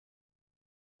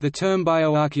The term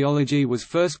bioarchaeology was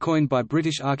first coined by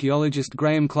British archaeologist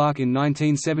Graham Clark in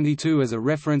 1972 as a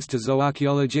reference to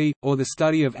zooarchaeology, or the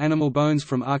study of animal bones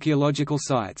from archaeological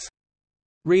sites.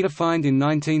 Redefined in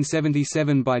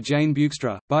 1977 by Jane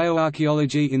Buekstra,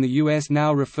 bioarchaeology in the U.S.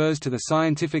 now refers to the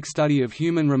scientific study of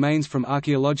human remains from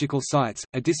archaeological sites,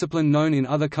 a discipline known in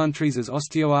other countries as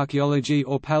osteoarchaeology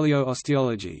or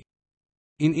paleoosteology.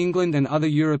 In England and other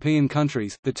European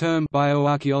countries, the term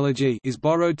bioarchaeology is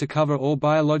borrowed to cover all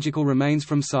biological remains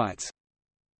from sites.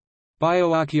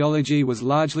 Bioarchaeology was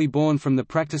largely born from the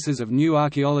practices of new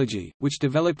archaeology, which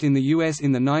developed in the U.S.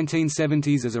 in the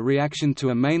 1970s as a reaction to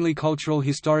a mainly cultural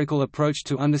historical approach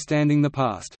to understanding the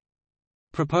past.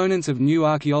 Proponents of new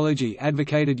archaeology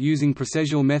advocated using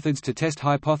processual methods to test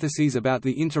hypotheses about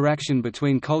the interaction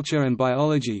between culture and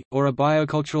biology, or a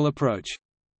biocultural approach.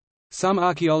 Some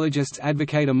archaeologists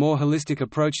advocate a more holistic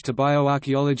approach to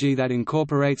bioarchaeology that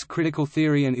incorporates critical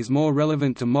theory and is more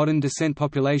relevant to modern descent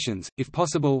populations. If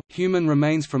possible, human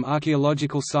remains from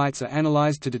archaeological sites are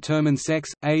analyzed to determine sex,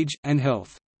 age, and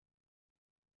health.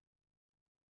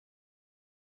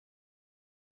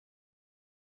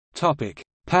 Topic: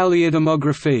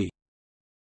 Paleodemography.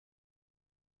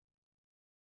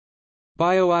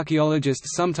 Bioarchaeologists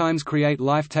sometimes create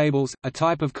life tables, a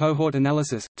type of cohort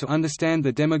analysis, to understand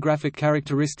the demographic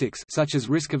characteristics such as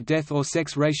risk of death or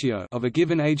sex ratio of a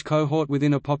given age cohort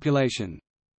within a population.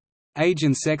 Age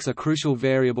and sex are crucial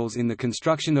variables in the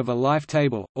construction of a life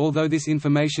table, although this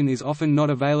information is often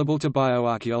not available to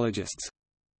bioarchaeologists.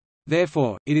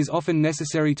 Therefore, it is often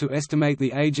necessary to estimate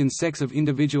the age and sex of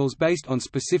individuals based on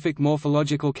specific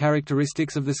morphological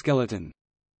characteristics of the skeleton.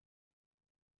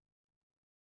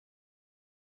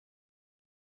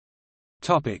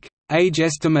 Age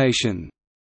estimation.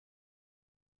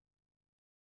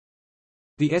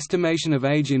 The estimation of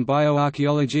age in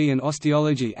bioarchaeology and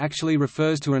osteology actually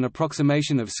refers to an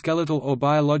approximation of skeletal or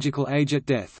biological age at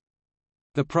death.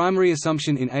 The primary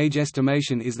assumption in age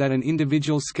estimation is that an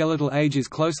individual's skeletal age is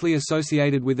closely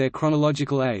associated with their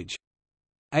chronological age.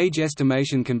 Age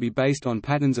estimation can be based on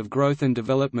patterns of growth and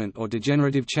development or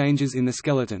degenerative changes in the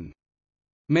skeleton.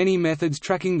 Many methods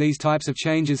tracking these types of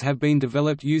changes have been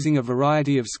developed using a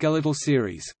variety of skeletal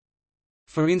series.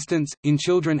 For instance, in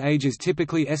children age is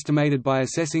typically estimated by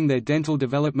assessing their dental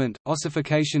development,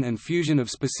 ossification and fusion of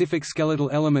specific skeletal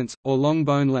elements, or long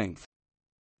bone length.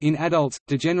 In adults,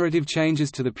 degenerative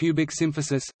changes to the pubic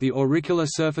symphysis, the auricular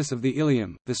surface of the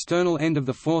ilium, the sternal end of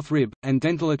the fourth rib, and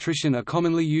dental attrition are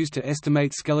commonly used to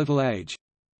estimate skeletal age.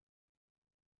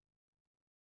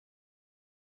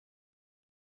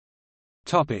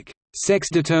 Sex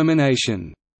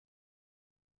determination.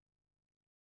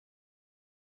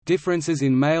 Differences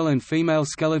in male and female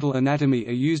skeletal anatomy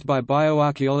are used by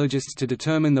bioarchaeologists to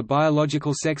determine the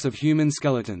biological sex of human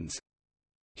skeletons.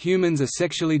 Humans are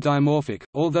sexually dimorphic,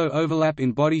 although overlap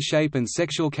in body shape and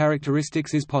sexual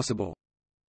characteristics is possible.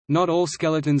 Not all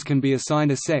skeletons can be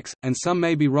assigned a sex, and some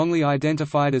may be wrongly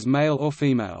identified as male or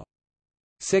female.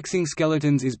 Sexing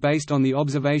skeletons is based on the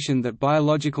observation that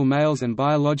biological males and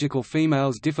biological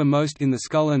females differ most in the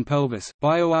skull and pelvis.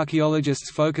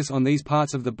 Bioarchaeologists focus on these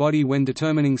parts of the body when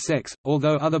determining sex,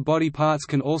 although other body parts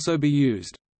can also be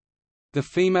used. The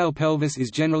female pelvis is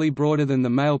generally broader than the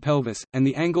male pelvis, and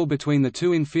the angle between the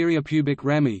two inferior pubic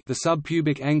rami, the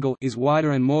subpubic angle, is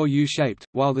wider and more U-shaped,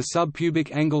 while the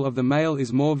subpubic angle of the male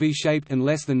is more V-shaped and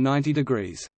less than 90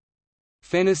 degrees.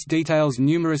 Fennis details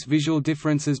numerous visual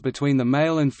differences between the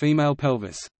male and female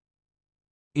pelvis.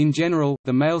 In general,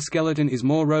 the male skeleton is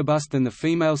more robust than the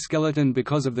female skeleton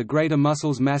because of the greater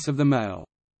muscles mass of the male.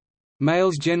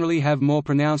 Males generally have more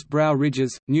pronounced brow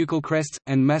ridges, nuchal crests,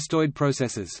 and mastoid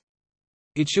processes.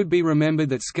 It should be remembered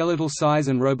that skeletal size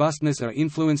and robustness are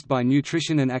influenced by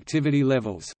nutrition and activity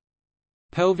levels.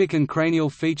 Pelvic and cranial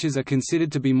features are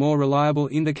considered to be more reliable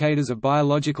indicators of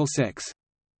biological sex.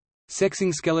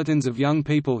 Sexing skeletons of young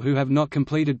people who have not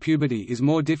completed puberty is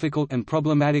more difficult and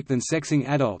problematic than sexing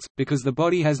adults, because the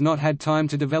body has not had time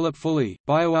to develop fully.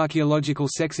 Bioarchaeological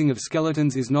sexing of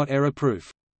skeletons is not error-proof.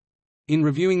 In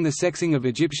reviewing the sexing of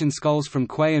Egyptian skulls from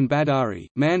Quay and Badari,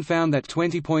 Mann found that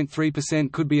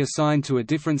 20.3% could be assigned to a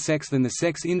different sex than the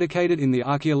sex indicated in the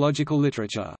archaeological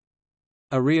literature.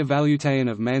 A re-evaluation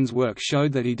of Mann's work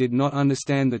showed that he did not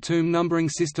understand the tomb numbering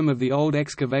system of the old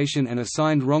excavation and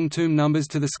assigned wrong tomb numbers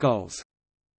to the skulls.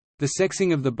 The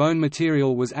sexing of the bone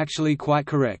material was actually quite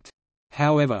correct.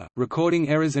 However, recording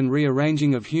errors and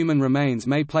rearranging of human remains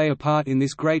may play a part in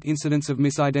this great incidence of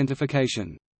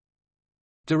misidentification.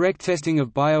 Direct testing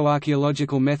of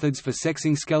bioarchaeological methods for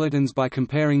sexing skeletons by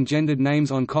comparing gendered names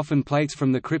on coffin plates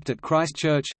from the crypt at Christ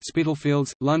Church,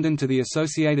 Spitalfields, London to the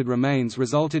associated remains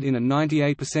resulted in a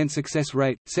 98% success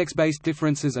rate. Sex-based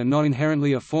differences are not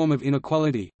inherently a form of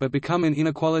inequality, but become an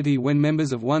inequality when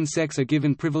members of one sex are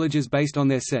given privileges based on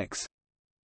their sex.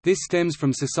 This stems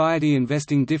from society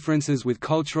investing differences with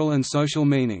cultural and social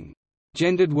meaning.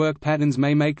 Gendered work patterns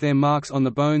may make their marks on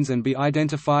the bones and be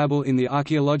identifiable in the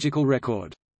archaeological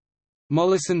record.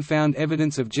 Mollison found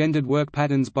evidence of gendered work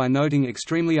patterns by noting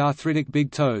extremely arthritic big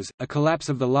toes, a collapse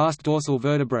of the last dorsal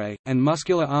vertebrae, and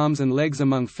muscular arms and legs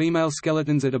among female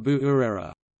skeletons at Abu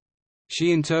Urera.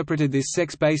 She interpreted this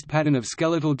sex-based pattern of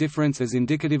skeletal difference as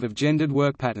indicative of gendered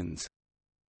work patterns.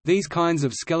 These kinds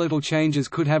of skeletal changes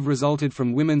could have resulted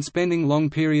from women spending long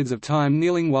periods of time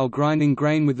kneeling while grinding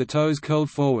grain with the toes curled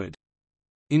forward.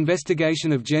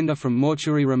 Investigation of gender from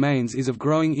mortuary remains is of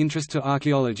growing interest to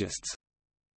archaeologists.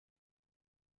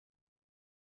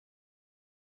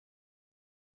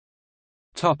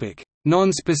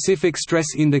 Non-specific stress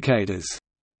indicators.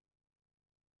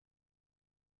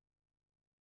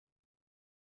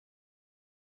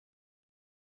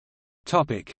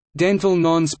 Dental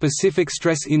non-specific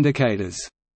stress indicators.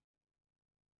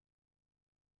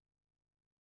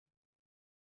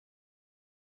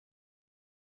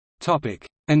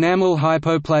 Enamel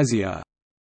hypoplasia.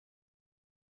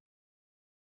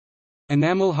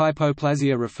 Enamel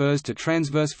hypoplasia refers to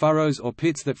transverse furrows or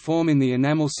pits that form in the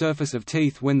enamel surface of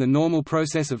teeth when the normal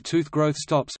process of tooth growth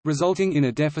stops, resulting in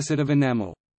a deficit of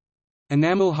enamel.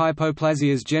 Enamel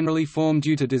hypoplasias generally form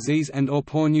due to disease and/or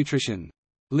poor nutrition.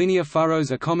 Linear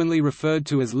furrows are commonly referred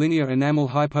to as linear enamel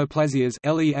hypoplasias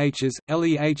 (LEHs).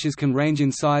 LEHs can range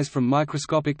in size from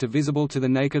microscopic to visible to the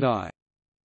naked eye.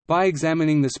 By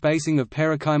examining the spacing of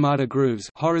pericymata grooves,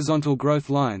 horizontal growth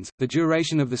lines, the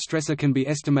duration of the stressor can be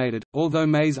estimated, although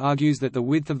Mays argues that the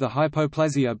width of the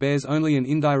hypoplasia bears only an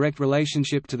indirect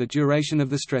relationship to the duration of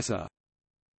the stressor.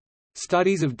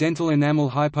 Studies of dental enamel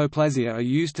hypoplasia are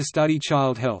used to study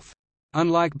child health.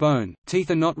 Unlike bone, teeth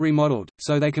are not remodeled,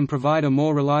 so they can provide a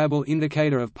more reliable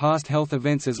indicator of past health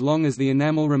events as long as the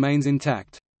enamel remains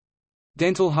intact.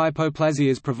 Dental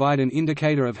hypoplasias provide an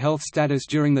indicator of health status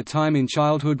during the time in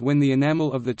childhood when the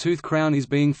enamel of the tooth crown is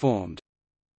being formed.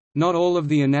 Not all of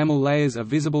the enamel layers are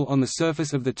visible on the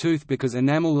surface of the tooth because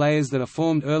enamel layers that are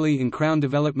formed early in crown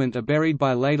development are buried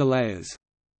by later layers.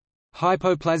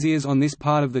 Hypoplasias on this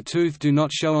part of the tooth do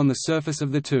not show on the surface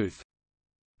of the tooth.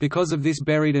 Because of this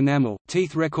buried enamel,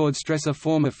 teeth record stressor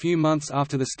form a few months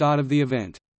after the start of the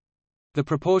event. The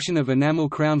proportion of enamel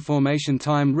crown formation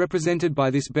time represented by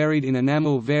this buried in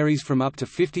enamel varies from up to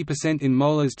 50% in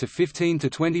molars to 15 to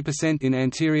 20% in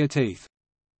anterior teeth.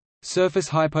 Surface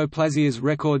hypoplasias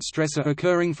record stressor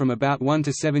occurring from about 1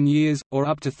 to 7 years, or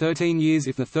up to 13 years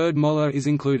if the third molar is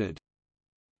included.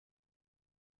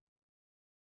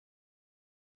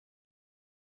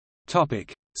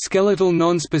 Skeletal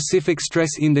non-specific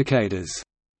stress indicators.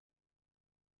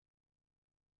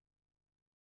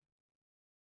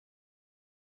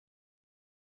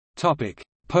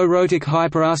 Porotic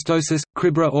hyperostosis,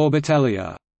 cribra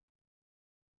orbitalia.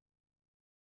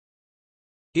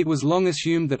 It was long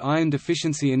assumed that iron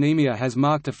deficiency anemia has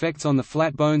marked effects on the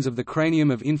flat bones of the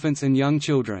cranium of infants and young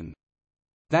children.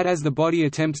 That as the body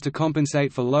attempts to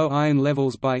compensate for low iron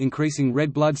levels by increasing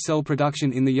red blood cell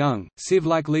production in the young,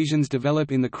 sieve-like lesions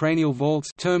develop in the cranial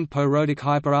vaults termed porotic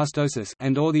hyperostosis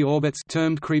and/or the orbits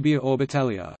termed cribra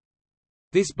orbitalia.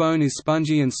 This bone is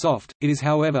spongy and soft. It is,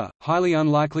 however, highly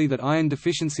unlikely that iron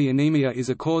deficiency anemia is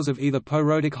a cause of either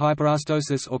porotic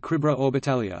hyperostosis or cribra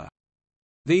orbitalia.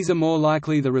 These are more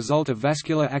likely the result of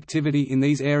vascular activity in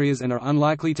these areas and are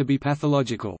unlikely to be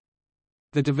pathological.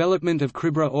 The development of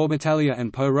cribra orbitalia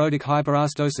and porotic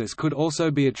hyperostosis could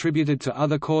also be attributed to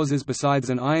other causes besides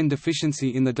an iron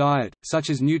deficiency in the diet, such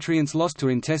as nutrients lost to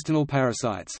intestinal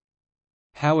parasites.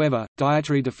 However,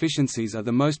 dietary deficiencies are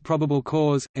the most probable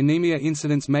cause. Anemia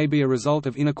incidence may be a result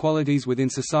of inequalities within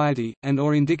society,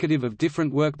 and/or indicative of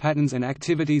different work patterns and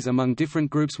activities among different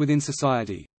groups within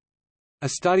society. A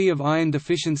study of iron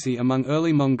deficiency among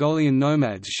early Mongolian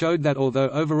nomads showed that although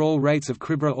overall rates of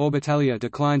cribra orbitalia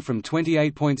declined from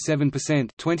 28.7%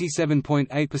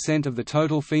 (27.8% of the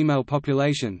total female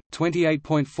population,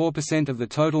 28.4% of the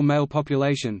total male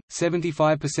population,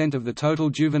 75% of the total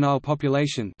juvenile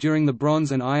population during the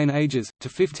Bronze and Iron Ages, to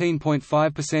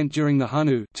 15.5% during the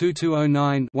Hunnu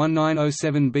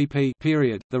 2209–1907 BP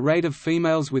period, the rate of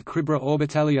females with cribra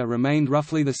orbitalia remained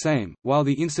roughly the same, while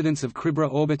the incidence of cribra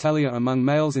orbitalia among among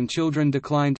males and children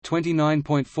declined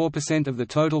 29.4% of the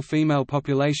total female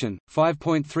population,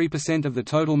 5.3% of the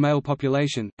total male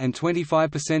population, and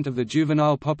 25% of the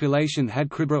juvenile population had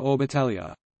cribra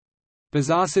orbitalia.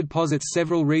 Bezarsad posits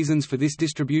several reasons for this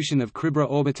distribution of cribra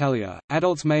orbitalia.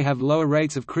 Adults may have lower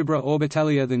rates of cribra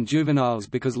orbitalia than juveniles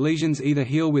because lesions either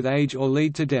heal with age or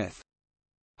lead to death.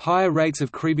 Higher rates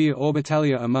of cribra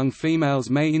orbitalia among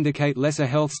females may indicate lesser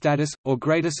health status, or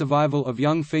greater survival of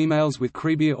young females with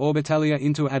cribra orbitalia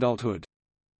into adulthood.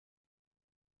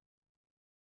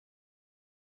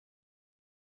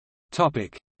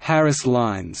 Harris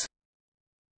lines.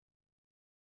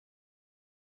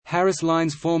 Harris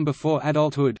lines form before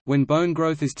adulthood, when bone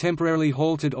growth is temporarily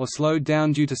halted or slowed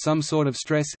down due to some sort of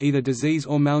stress, either disease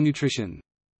or malnutrition.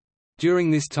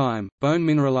 During this time, bone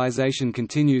mineralization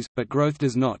continues, but growth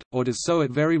does not, or does so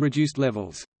at very reduced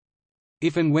levels.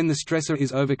 If and when the stressor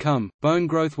is overcome, bone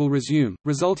growth will resume,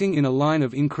 resulting in a line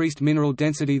of increased mineral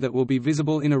density that will be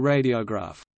visible in a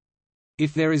radiograph.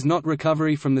 If there is not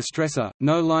recovery from the stressor,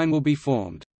 no line will be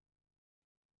formed.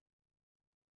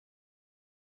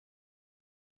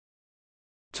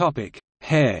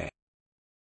 Hair.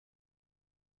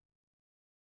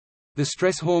 The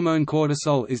stress hormone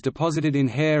cortisol is deposited in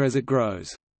hair as it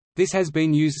grows. This has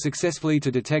been used successfully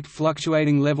to detect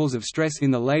fluctuating levels of stress in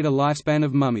the later lifespan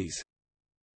of mummies.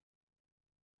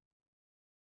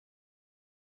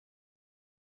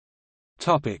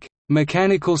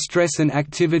 Mechanical stress and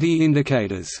activity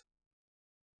indicators.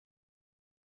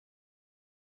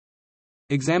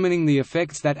 Examining the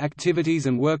effects that activities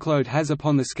and workload has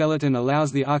upon the skeleton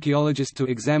allows the archaeologist to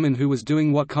examine who was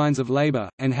doing what kinds of labor,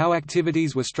 and how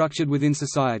activities were structured within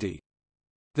society.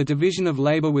 The division of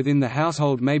labor within the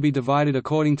household may be divided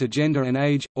according to gender and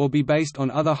age, or be based on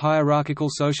other hierarchical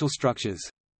social structures.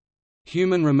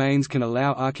 Human remains can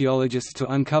allow archaeologists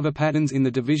to uncover patterns in the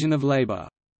division of labor.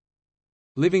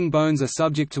 Living bones are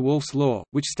subject to Wolff's law,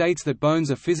 which states that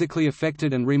bones are physically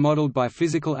affected and remodeled by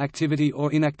physical activity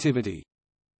or inactivity.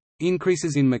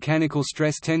 Increases in mechanical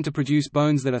stress tend to produce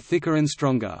bones that are thicker and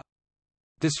stronger.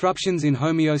 Disruptions in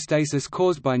homeostasis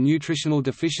caused by nutritional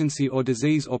deficiency or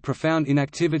disease or profound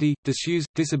inactivity, disuse,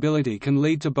 disability can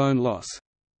lead to bone loss.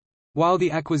 While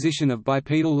the acquisition of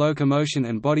bipedal locomotion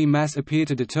and body mass appear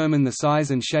to determine the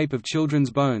size and shape of children's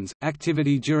bones,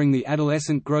 activity during the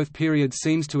adolescent growth period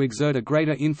seems to exert a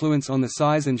greater influence on the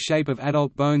size and shape of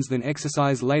adult bones than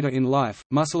exercise later in life.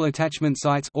 Muscle attachment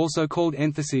sites, also called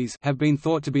entheses, have been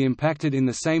thought to be impacted in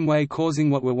the same way, causing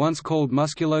what were once called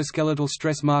musculoskeletal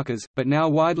stress markers, but now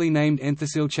widely named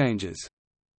enthesial changes.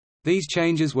 These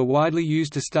changes were widely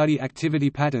used to study activity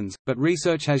patterns, but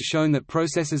research has shown that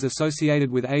processes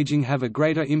associated with aging have a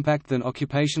greater impact than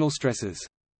occupational stresses.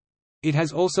 It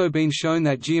has also been shown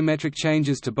that geometric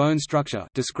changes to bone structure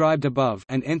described above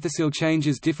and enthesial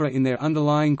changes differ in their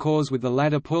underlying cause, with the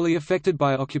latter poorly affected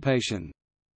by occupation.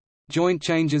 Joint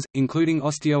changes, including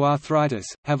osteoarthritis,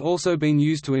 have also been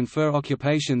used to infer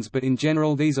occupations, but in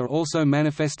general these are also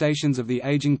manifestations of the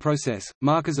aging process.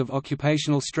 Markers of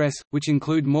occupational stress, which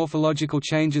include morphological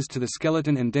changes to the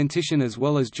skeleton and dentition as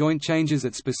well as joint changes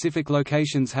at specific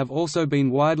locations, have also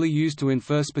been widely used to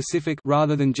infer specific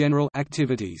rather than general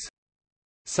activities.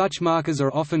 Such markers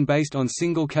are often based on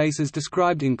single cases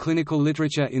described in clinical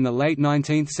literature in the late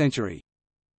 19th century.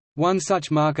 One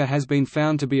such marker has been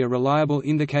found to be a reliable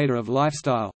indicator of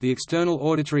lifestyle, the external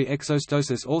auditory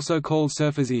exostosis, also called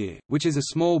surfer's ear, which is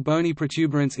a small bony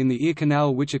protuberance in the ear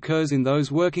canal which occurs in those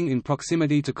working in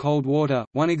proximity to cold water.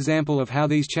 One example of how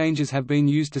these changes have been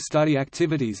used to study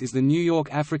activities is the New York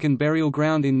African Burial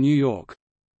Ground in New York.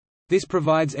 This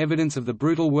provides evidence of the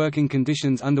brutal working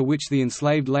conditions under which the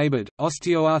enslaved labored.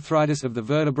 Osteoarthritis of the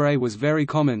vertebrae was very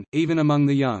common, even among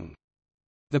the young.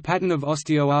 The pattern of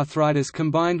osteoarthritis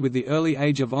combined with the early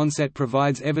age of onset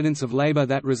provides evidence of labor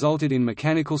that resulted in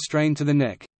mechanical strain to the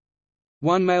neck.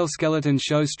 One male skeleton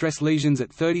shows stress lesions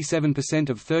at 37%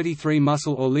 of 33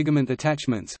 muscle or ligament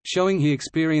attachments, showing he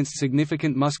experienced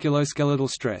significant musculoskeletal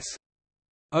stress.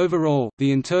 Overall,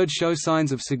 the interred show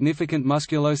signs of significant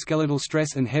musculoskeletal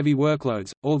stress and heavy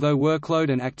workloads, although workload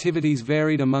and activities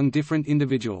varied among different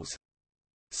individuals.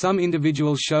 Some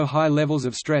individuals show high levels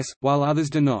of stress, while others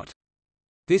do not.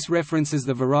 This references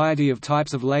the variety of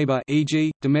types of labor,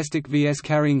 e.g., domestic vs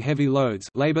carrying heavy loads,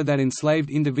 labor that enslaved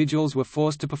individuals were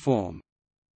forced to perform.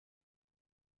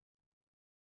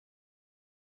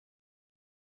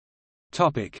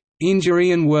 Topic: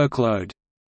 Injury and workload.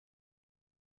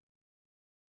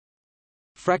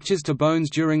 Fractures to bones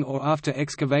during or after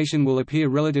excavation will appear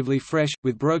relatively fresh,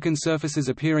 with broken surfaces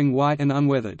appearing white and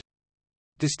unweathered.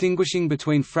 Distinguishing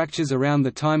between fractures around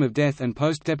the time of death and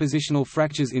post-depositional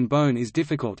fractures in bone is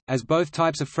difficult, as both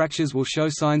types of fractures will show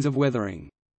signs of weathering.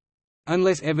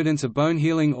 Unless evidence of bone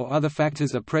healing or other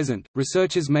factors are present,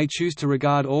 researchers may choose to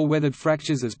regard all weathered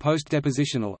fractures as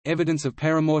post-depositional. Evidence of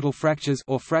perimortal fractures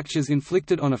or fractures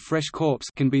inflicted on a fresh corpse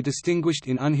can be distinguished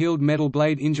in unhealed metal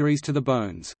blade injuries to the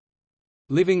bones.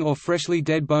 Living or freshly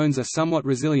dead bones are somewhat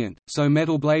resilient, so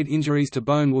metal blade injuries to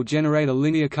bone will generate a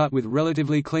linear cut with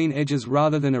relatively clean edges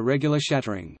rather than a regular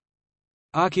shattering.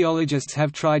 Archaeologists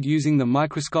have tried using the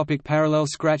microscopic parallel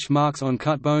scratch marks on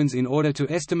cut bones in order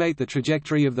to estimate the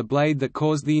trajectory of the blade that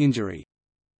caused the injury.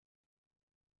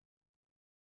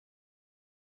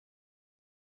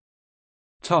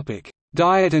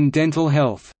 Diet and dental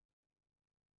health.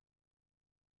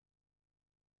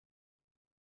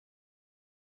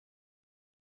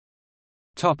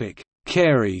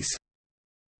 Caries.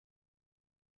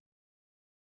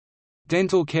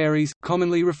 Dental caries,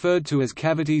 commonly referred to as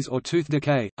cavities or tooth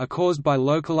decay, are caused by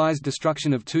localized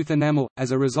destruction of tooth enamel,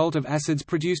 as a result of acids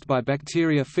produced by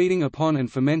bacteria feeding upon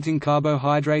and fermenting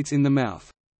carbohydrates in the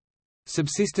mouth.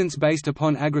 Subsistence based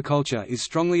upon agriculture is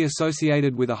strongly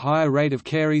associated with a higher rate of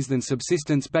caries than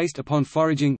subsistence based upon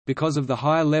foraging, because of the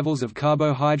higher levels of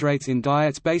carbohydrates in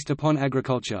diets based upon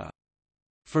agriculture.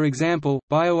 For example,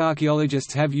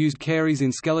 bioarchaeologists have used caries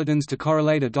in skeletons to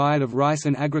correlate a diet of rice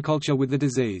and agriculture with the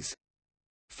disease.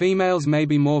 Females may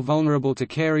be more vulnerable to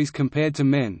caries compared to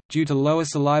men, due to lower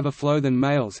saliva flow than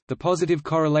males, the positive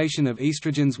correlation of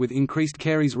estrogens with increased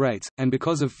caries rates, and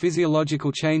because of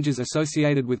physiological changes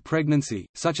associated with pregnancy,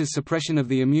 such as suppression of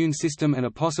the immune system and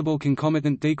a possible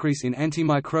concomitant decrease in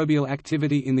antimicrobial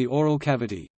activity in the oral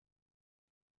cavity.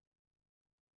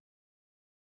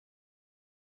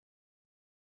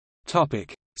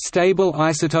 Stable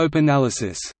isotope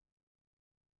analysis.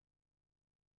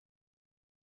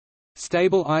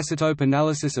 Stable isotope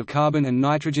analysis of carbon and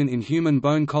nitrogen in human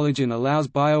bone collagen allows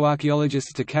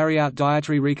bioarchaeologists to carry out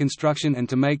dietary reconstruction and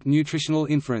to make nutritional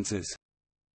inferences.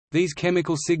 These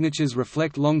chemical signatures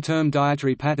reflect long-term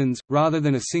dietary patterns, rather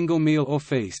than a single meal or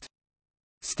feast.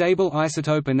 Stable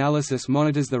isotope analysis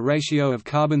monitors the ratio of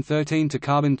carbon-13 to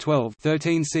carbon-12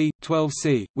 13C,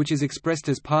 12C, which is expressed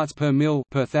as parts per mil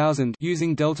per thousand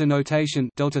using delta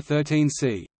notation delta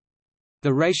 13C.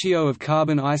 The ratio of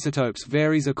carbon isotopes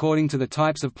varies according to the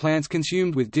types of plants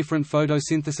consumed with different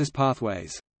photosynthesis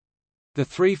pathways. The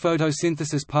three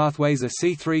photosynthesis pathways are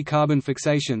C3 carbon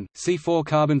fixation, C4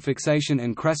 carbon fixation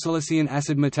and crassulacean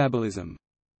acid metabolism.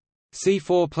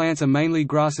 C4 plants are mainly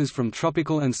grasses from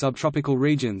tropical and subtropical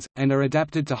regions, and are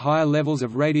adapted to higher levels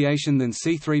of radiation than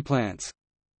C3 plants.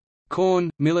 Corn,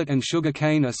 millet and sugar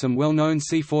cane are some well-known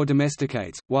C4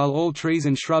 domesticates, while all trees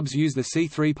and shrubs use the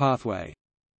C3 pathway.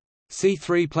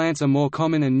 C3 plants are more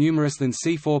common and numerous than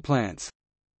C4 plants.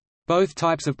 Both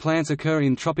types of plants occur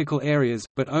in tropical areas,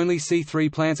 but only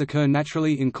C3 plants occur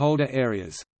naturally in colder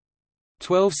areas.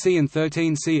 12C and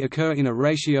 13C occur in a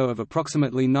ratio of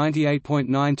approximately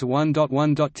 98.9 to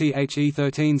 1.1. The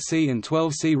 13C and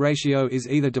 12C ratio is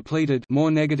either depleted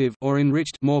more negative or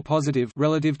enriched more positive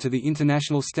relative to the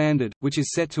international standard, which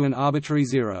is set to an arbitrary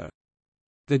zero.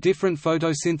 The different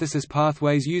photosynthesis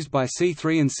pathways used by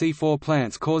C3 and C4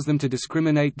 plants cause them to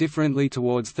discriminate differently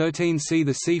towards 13C.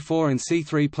 The C4 and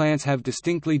C3 plants have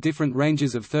distinctly different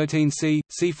ranges of 13C.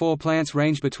 C4 plants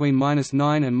range between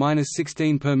 -9 and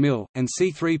 -16 per mil, and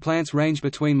C3 plants range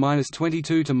between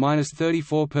 -22 to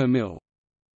 -34 per mil.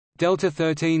 Delta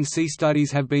 13C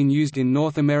studies have been used in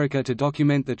North America to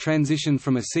document the transition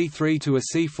from a C3 to a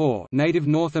C4 native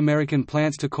North American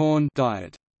plants to corn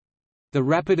diet. The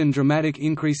rapid and dramatic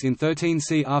increase in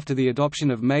 13C after the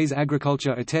adoption of maize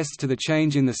agriculture attests to the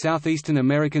change in the southeastern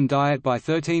American diet by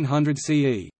 1300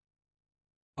 CE.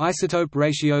 Isotope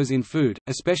ratios in food,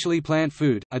 especially plant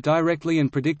food, are directly and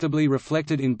predictably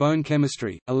reflected in bone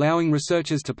chemistry, allowing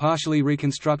researchers to partially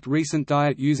reconstruct recent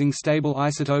diet using stable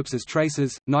isotopes as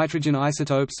traces. Nitrogen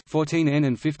isotopes 14N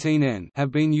and 15N have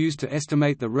been used to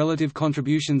estimate the relative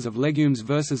contributions of legumes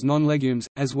versus non-legumes,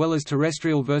 as well as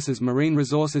terrestrial versus marine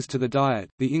resources to the diet.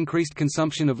 The increased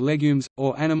consumption of legumes,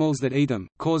 or animals that eat them,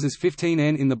 causes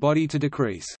 15N in the body to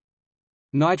decrease.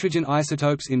 Nitrogen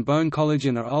isotopes in bone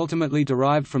collagen are ultimately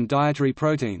derived from dietary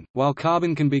protein, while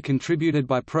carbon can be contributed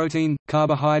by protein,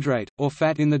 carbohydrate, or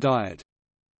fat in the diet.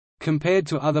 Compared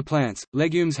to other plants,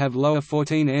 legumes have lower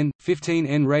 14N,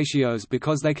 15N ratios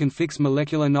because they can fix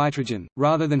molecular nitrogen,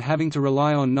 rather than having to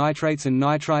rely on nitrates and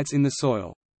nitrites in the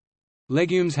soil.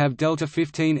 Legumes have delta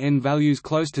 15N values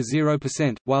close to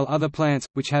 0%, while other plants,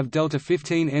 which have delta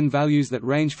 15N values that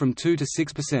range from 2 to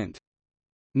 6%.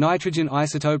 Nitrogen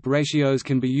isotope ratios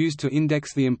can be used to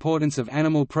index the importance of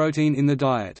animal protein in the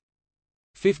diet.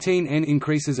 15N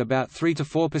increases about 3 to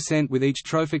 4% with each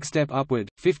trophic step upward.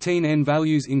 15N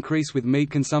values increase with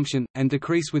meat consumption, and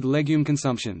decrease with legume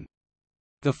consumption.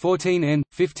 The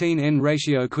 14N-15N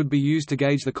ratio could be used to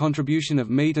gauge the contribution of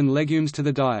meat and legumes to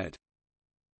the diet.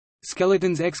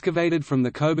 Skeletons excavated from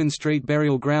the Coburn Street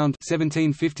Burial Ground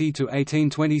 1750 to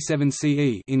 1827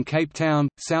 CE in Cape Town,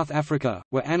 South Africa,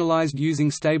 were analyzed using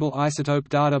stable isotope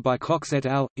data by Cox et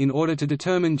al. In order to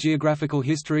determine geographical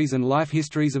histories and life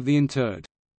histories of the interred.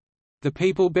 The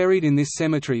people buried in this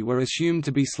cemetery were assumed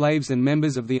to be slaves and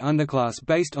members of the underclass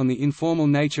based on the informal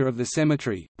nature of the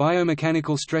cemetery.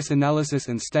 Biomechanical stress analysis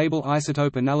and stable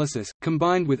isotope analysis,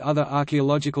 combined with other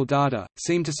archaeological data,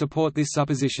 seem to support this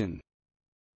supposition.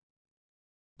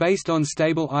 Based on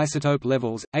stable isotope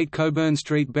levels, 8 Coburn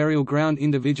Street Burial Ground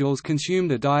individuals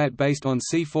consumed a diet based on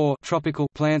C4 tropical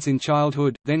plants in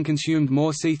childhood, then consumed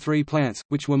more C3 plants,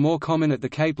 which were more common at the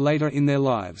Cape later in their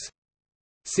lives.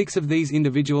 6 of these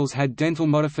individuals had dental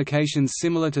modifications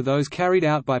similar to those carried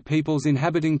out by peoples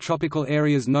inhabiting tropical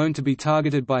areas known to be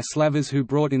targeted by slavers who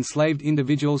brought enslaved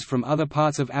individuals from other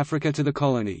parts of Africa to the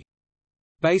colony.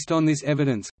 Based on this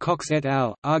evidence, Cox et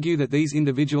al. Argue that these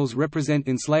individuals represent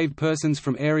enslaved persons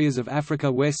from areas of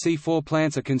Africa where C4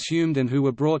 plants are consumed and who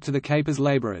were brought to the Cape as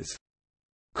laborers.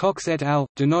 Cox et al.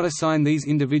 Do not assign these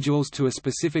individuals to a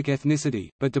specific ethnicity,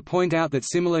 but to point out that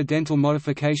similar dental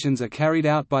modifications are carried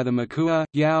out by the Makua,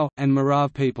 Yao, and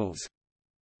Marav peoples.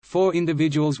 4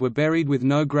 individuals were buried with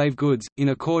no grave goods, in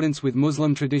accordance with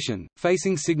Muslim tradition,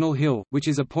 facing Signal Hill, which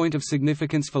is a point of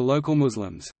significance for local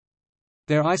Muslims.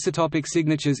 Their isotopic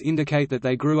signatures indicate that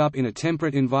they grew up in a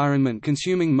temperate environment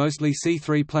consuming mostly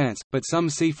C3 plants, but some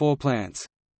C4 plants.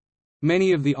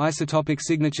 Many of the isotopic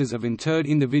signatures of interred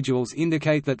individuals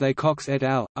indicate that they Cox et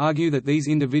al. Argue that these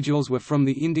individuals were from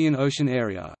the Indian Ocean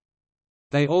area.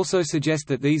 They also suggest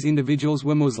that these individuals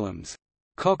were Muslims.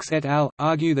 Cox et al.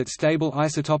 Argue that stable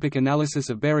isotopic analysis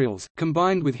of burials,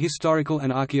 combined with historical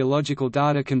and archaeological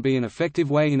data, can be an effective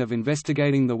way of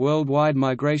investigating the worldwide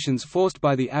migrations forced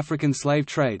by the African slave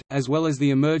trade, as well as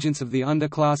the emergence of the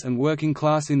underclass and working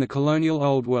class in the colonial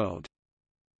Old World.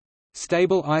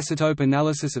 Stable isotope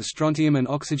analysis of strontium and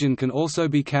oxygen can also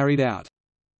be carried out.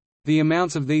 The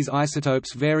amounts of these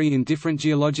isotopes vary in different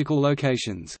geological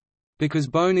locations. Because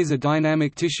bone is a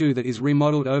dynamic tissue that is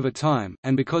remodeled over time,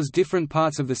 and because different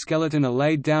parts of the skeleton are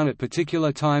laid down at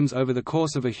particular times over the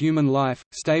course of a human life,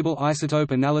 stable isotope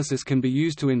analysis can be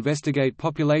used to investigate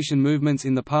population movements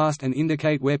in the past and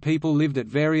indicate where people lived at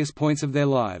various points of their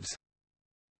lives.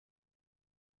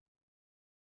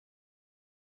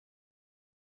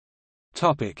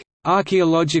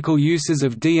 Archaeological uses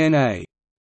of DNA.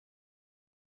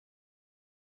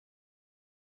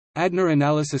 ADNA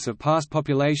analysis of past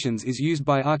populations is used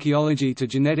by archaeology to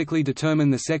genetically determine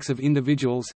the sex of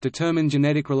individuals, determine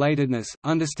genetic relatedness,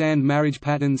 understand marriage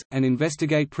patterns, and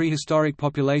investigate prehistoric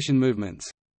population movements.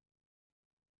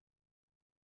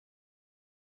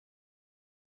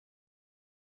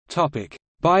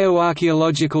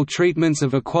 Bioarchaeological treatments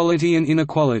of equality and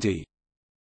inequality.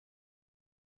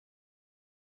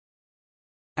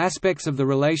 Aspects of the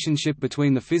relationship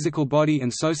between the physical body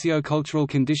and socio-cultural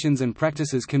conditions and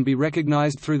practices can be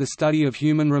recognized through the study of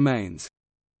human remains.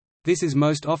 This is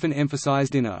most often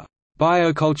emphasized in a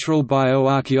biocultural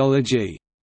bioarchaeology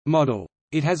model.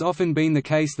 It has often been the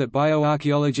case that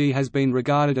bioarchaeology has been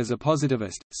regarded as a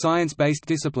positivist, science-based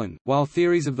discipline, while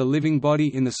theories of the living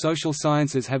body in the social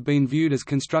sciences have been viewed as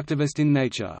constructivist in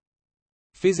nature.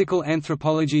 Physical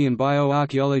anthropology and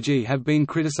bioarchaeology have been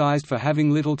criticized for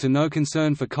having little to no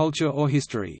concern for culture or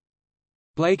history.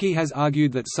 Blakey has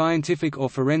argued that scientific or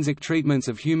forensic treatments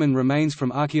of human remains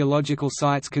from archaeological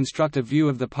sites construct a view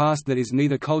of the past that is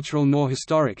neither cultural nor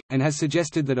historic, and has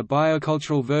suggested that a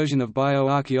biocultural version of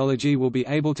bioarchaeology will be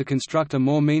able to construct a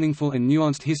more meaningful and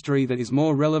nuanced history that is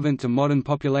more relevant to modern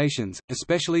populations,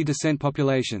 especially descent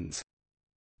populations.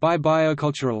 By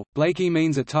biocultural, Blakey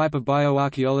means a type of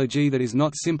bioarchaeology that is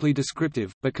not simply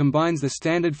descriptive, but combines the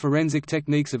standard forensic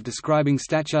techniques of describing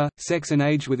stature, sex and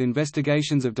age with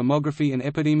investigations of demography and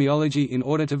epidemiology in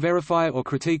order to verify or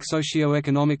critique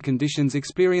socio-economic conditions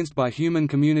experienced by human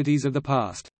communities of the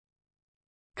past.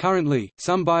 Currently,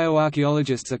 some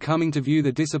bioarchaeologists are coming to view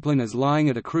the discipline as lying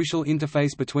at a crucial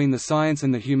interface between the science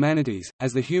and the humanities,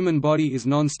 as the human body is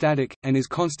non-static, and is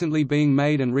constantly being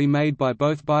made and remade by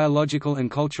both biological and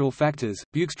cultural factors.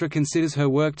 Buekstra considers her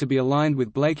work to be aligned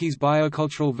with Blakey's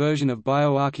biocultural version of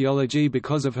bioarchaeology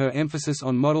because of her emphasis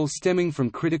on models stemming from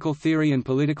critical theory and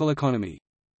political economy.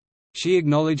 She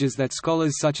acknowledges that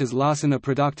scholars such as Larson are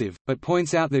productive, but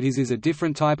points out that his is a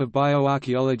different type of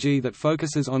bioarchaeology that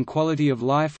focuses on quality of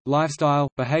life, lifestyle,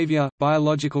 behavior,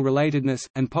 biological relatedness,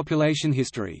 and population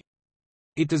history.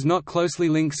 It does not closely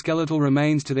link skeletal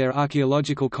remains to their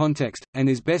archaeological context, and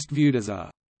is best viewed as a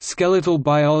skeletal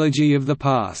biology of the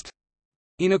past.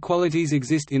 Inequalities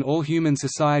exist in all human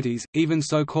societies, even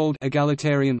so-called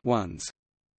egalitarian ones.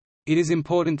 It is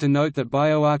important to note that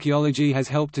bioarchaeology has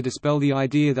helped to dispel the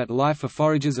idea that life for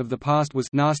foragers of the past was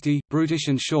nasty, brutish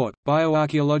and short.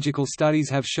 Bioarchaeological studies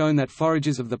have shown that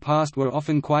foragers of the past were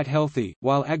often quite healthy,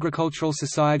 while agricultural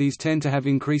societies tend to have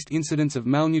increased incidence of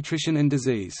malnutrition and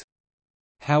disease.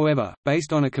 However,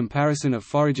 based on a comparison of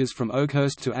foragers from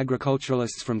Oakhurst to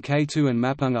agriculturalists from K2 and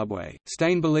Mapungubwe,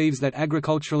 Stain believes that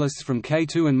agriculturalists from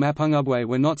K2 and Mapungubwe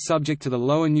were not subject to the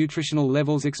lower nutritional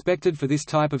levels expected for this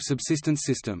type of subsistence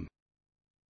system.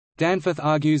 Danforth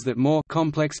argues that more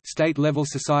complex state-level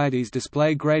societies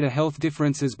display greater health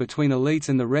differences between elites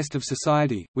and the rest of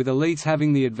society, with elites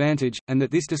having the advantage, and that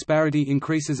this disparity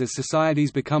increases as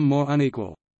societies become more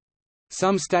unequal.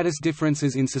 Some status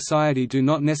differences in society do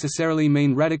not necessarily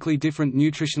mean radically different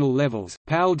nutritional levels.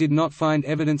 Powell did not find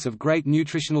evidence of great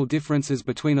nutritional differences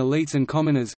between elites and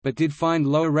commoners, but did find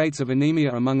lower rates of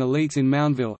anemia among elites in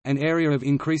Moundville. An area of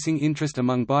increasing interest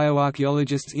among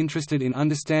bioarchaeologists interested in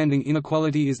understanding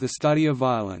inequality is the study of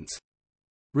violence.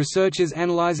 Researchers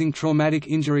analyzing traumatic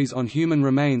injuries on human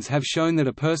remains have shown that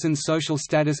a person's social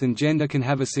status and gender can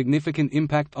have a significant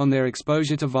impact on their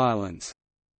exposure to violence.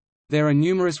 There are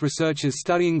numerous researchers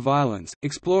studying violence,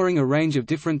 exploring a range of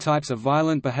different types of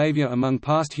violent behavior among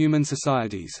past human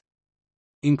societies,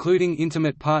 including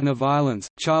intimate partner violence,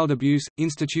 child abuse,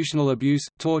 institutional abuse,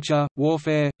 torture,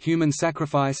 warfare, human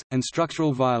sacrifice, and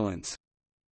structural violence.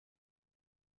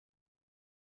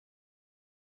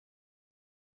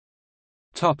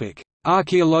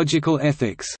 Archaeological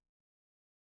ethics.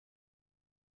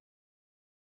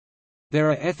 There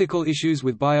are ethical issues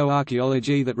with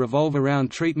bioarchaeology that revolve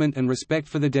around treatment and respect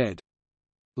for the dead.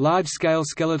 Large-scale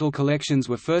skeletal collections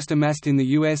were first amassed in the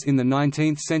U.S. in the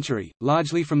 19th century,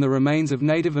 largely from the remains of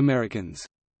Native Americans.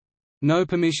 No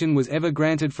permission was ever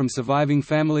granted from surviving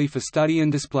family for study and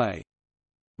display.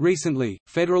 Recently,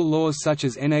 federal laws such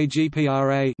as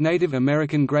NAGPRA Native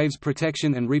American Graves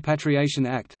Protection and Repatriation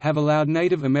Act have allowed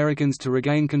Native Americans to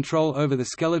regain control over the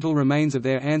skeletal remains of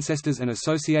their ancestors and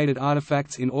associated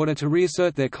artifacts in order to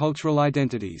reassert their cultural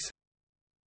identities.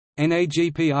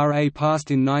 NAGPRA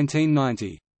passed in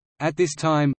 1990. At this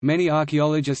time, many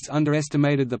archaeologists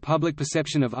underestimated the public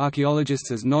perception of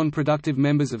archaeologists as non-productive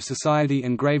members of society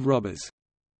and grave robbers.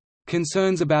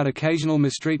 Concerns about occasional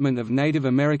mistreatment of Native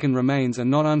American remains are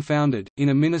not unfounded. In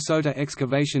a Minnesota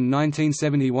excavation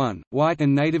 1971, white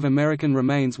and Native American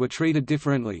remains were treated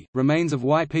differently. Remains of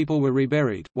white people were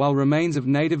reburied, while remains of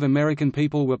Native American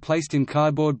people were placed in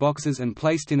cardboard boxes and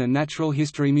placed in a natural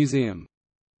history museum.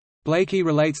 Blakey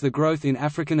relates the growth in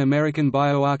African American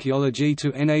bioarchaeology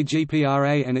to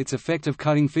NAGPRA and its effect of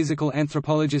cutting physical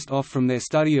anthropologists off from their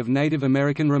study of Native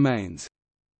American remains.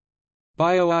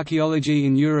 Bioarchaeology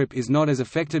in Europe is not as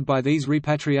affected by these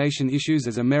repatriation issues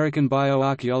as American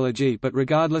bioarchaeology, but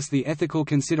regardless, the ethical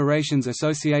considerations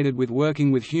associated with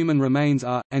working with human remains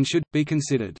are, and should, be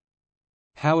considered.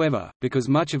 However, because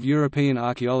much of European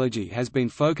archaeology has been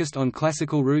focused on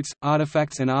classical roots,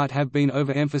 artifacts and art have been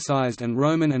overemphasized and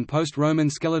Roman and post-Roman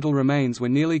skeletal remains were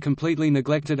nearly completely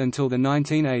neglected until the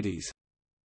 1980s.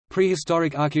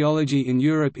 Prehistoric archaeology in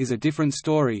Europe is a different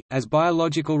story, as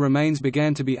biological remains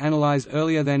began to be analyzed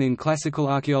earlier than in classical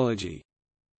archaeology.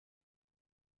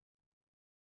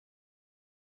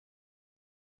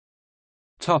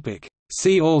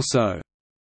 See also: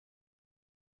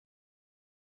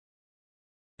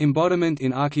 Embodiment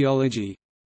in archaeology,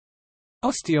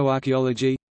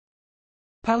 Osteoarchaeology,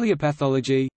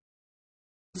 Paleopathology,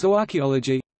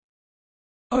 Zooarchaeology,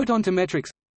 Odontometrics,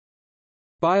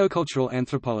 Biocultural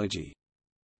anthropology.